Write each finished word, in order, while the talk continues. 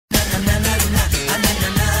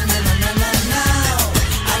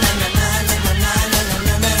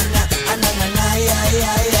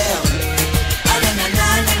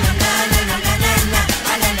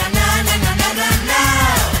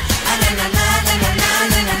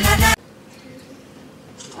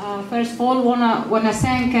First of all, wanna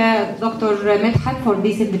thank Dr. Medhat for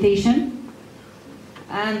this invitation,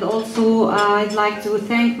 and also I'd like to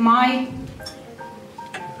thank my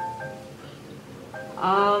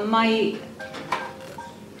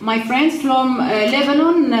friends from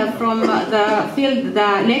Lebanon, from the field,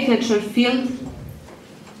 the literature field,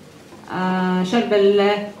 Sharb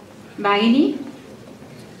al-Baini.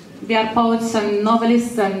 They are poets and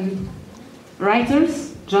novelists and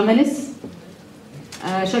writers, journalists.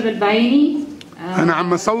 شرب البعيني أنا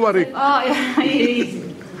عم أصورك.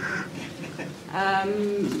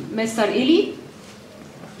 مستر إيلي.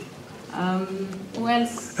 Who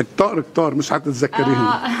else? كتار مش هتتذكريهم.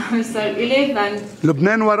 مستر إيلي and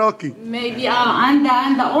لبنان وراكي. Maybe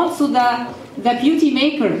and also the beauty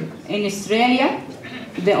maker in Australia,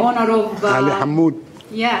 the owner of علي حمود.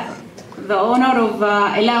 Yeah, the owner of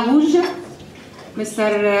Ela Rouge,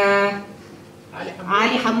 Mr.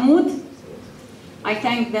 Ali Hamoud. I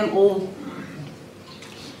thank them all.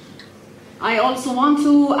 I also want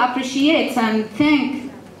to appreciate and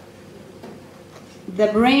thank the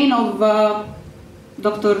brain of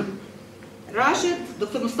Dr.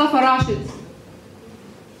 Mustafa Rashid,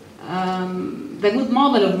 the good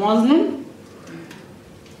model of Muslim,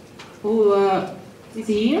 who is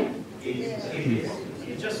he here?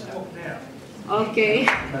 He just walked out. Okay.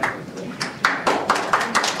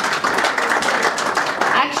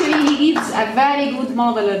 Actually, he gives a very good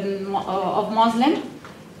model of Muslim.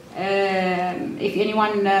 If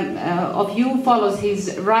anyone of you follows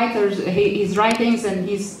his writings and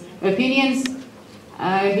his opinions,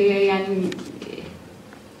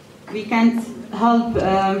 we can't help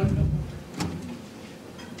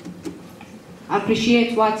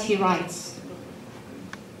appreciate what he writes.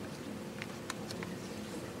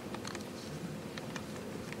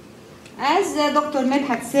 As Dr.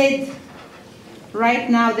 Medhat said, right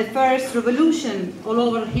now, the first revolution all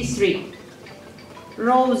over history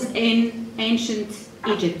rose in ancient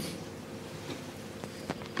Egypt.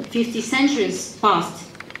 50 centuries passed.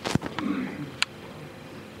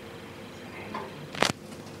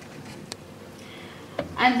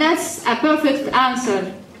 And that's a perfect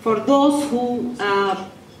answer for those who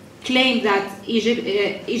claim that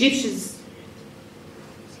Egyptians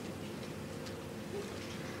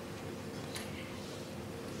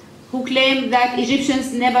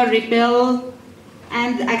never rebel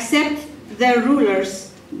and accept their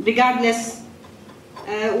rulers, regardless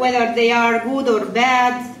whether they are good or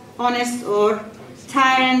bad, honest or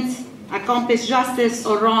tyrant, accomplish justice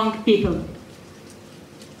or wrong people.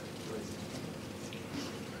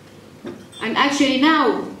 And actually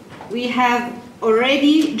now we have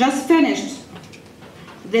already just finished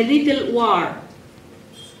the Little War,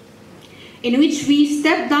 in which we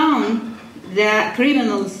stepped down the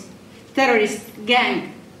criminals, terrorist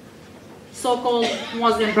gang, so-called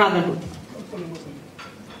Muslim Brotherhood.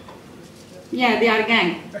 Yeah, they are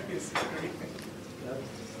gang.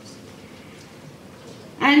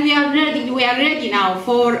 And we are ready now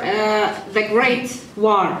for the Great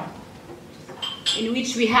War, in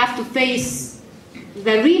which we have to face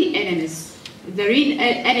the real enemies. The real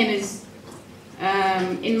enemies,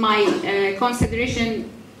 in my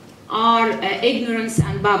consideration, are ignorance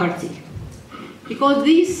and poverty. Because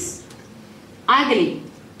these ugly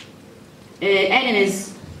enemies,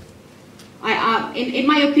 in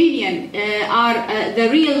my opinion, are the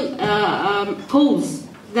real cause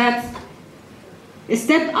that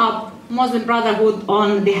stepped up Muslim Brotherhood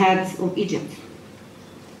on the head of Egypt.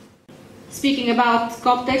 Speaking about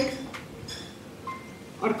Coptic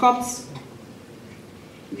or Copts,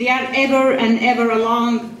 they are ever and ever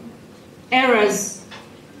along eras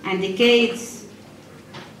and decades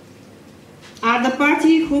are the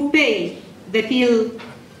party who pay the bill,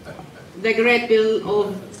 the great bill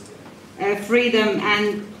of freedom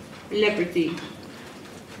and liberty.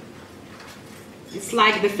 It's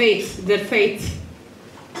like the fate, their fate.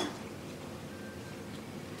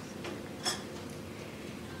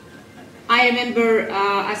 I remember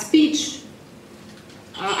a speech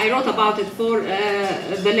I wrote about it for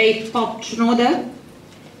the late Pope Shinoda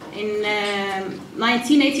in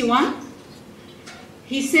 1981.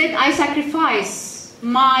 He said, "I sacrifice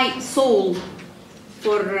my soul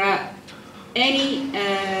for any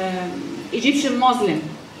Egyptian Muslim,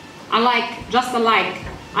 just alike,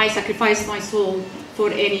 I sacrifice my soul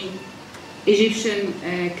for any Egyptian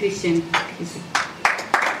Christian."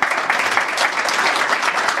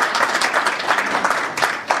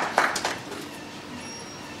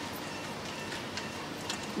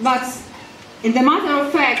 But in the matter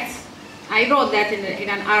of fact, I wrote that in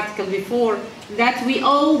an article before, that we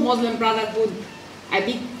owe Muslim Brotherhood a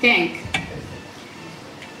big thank.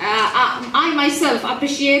 I myself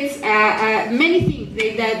appreciate many things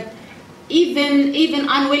they did, even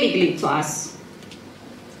unwillingly to us.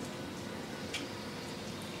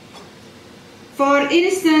 For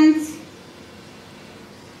instance,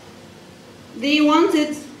 they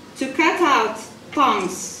wanted to cut out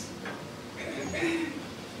tongues.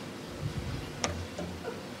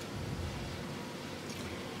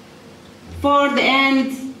 For the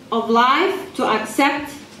end of life, to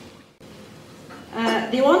accept.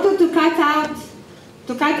 They wanted to cut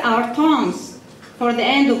our tongues for the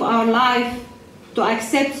end of our life, to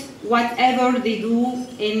accept whatever they do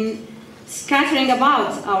in scattering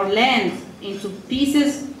about our land into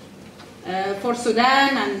pieces, for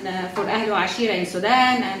Sudan and for Ahl Ashira in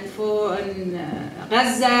Sudan and for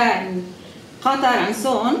Gaza and Qatar and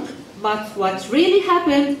so on. But what really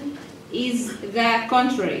happened is the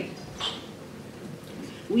contrary.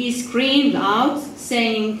 We screamed out,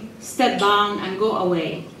 saying, "Step down and go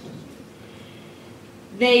away."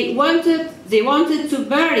 They wanted to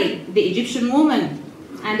bury the Egyptian woman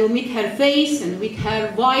and omit her face and omit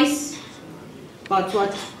her voice. But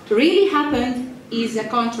what really happened is the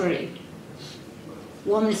contrary.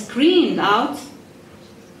 Woman screamed out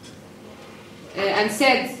and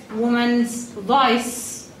said, "Woman's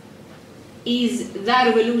voice is the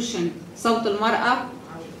revolution. صوت المرأة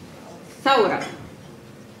ثورة.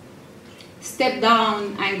 Step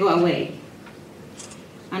down and go away."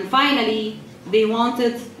 And finally, they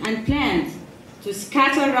wanted and planned to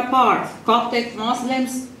scatter apart Coptic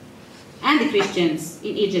Muslims and Christians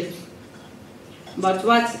in Egypt. But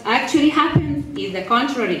what actually happened is the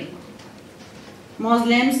contrary.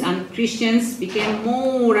 Muslims and Christians became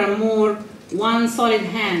more and more one solid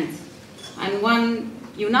hand and one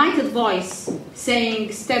united voice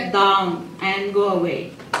saying, "Step down and go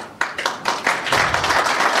away."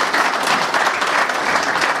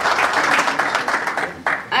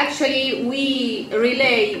 Actually, we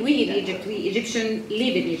in Egypt, we Egyptians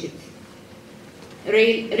live in Egypt,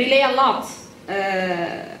 rely a lot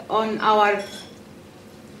on our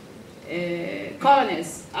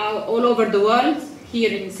colonies all over the world,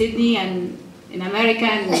 here in Sydney and in America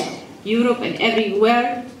and Europe and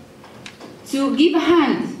everywhere, to give a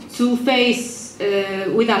hand to face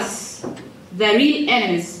with us the real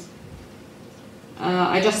enemies.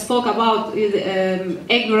 I just spoke about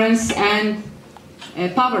ignorance and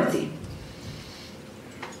poverty.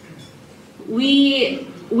 We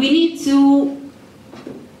need to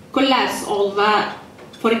collapse all that.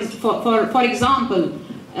 For example,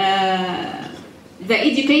 the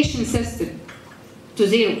education system to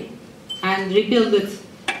zero and rebuild it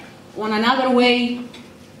on another way,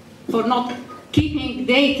 for not keeping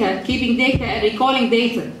data and recalling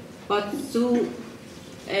data, but to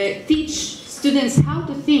teach students how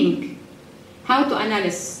to think, how to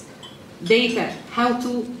analyze data, how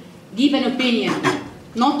to give an opinion,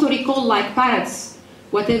 not to recall like parrots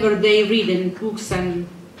whatever they read in books and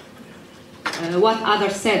what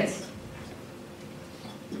others said.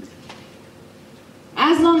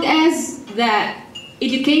 As long as the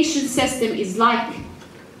education system is like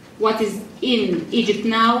what is in Egypt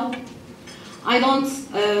now, I don't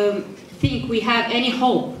think we have any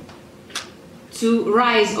hope to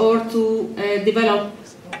rise or to develop,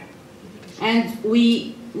 and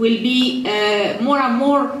we will be more and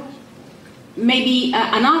more, maybe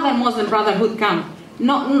another Muslim Brotherhood come.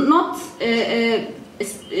 Not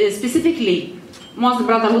specifically Muslim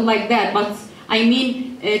Brotherhood like that, but I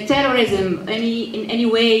mean terrorism in any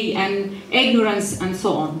way and ignorance and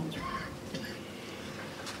so on.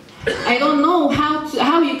 I don't know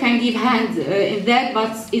how you can give hand in that,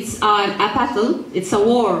 but it's a battle, it's a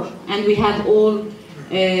war, and we have all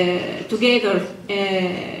together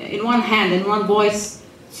in one hand and one voice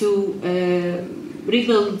to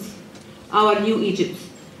rebuild our new Egypt.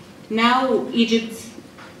 Now Egypt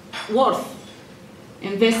worth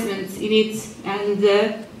investment in it, and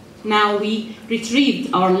now we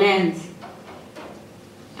retrieved our land,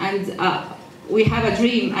 and we have a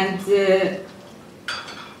dream, and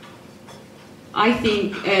I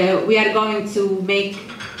think we are going to make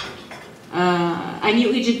a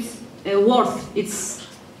new Egypt worth its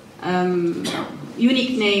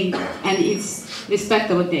unique name and its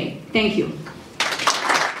respectable name. Thank you.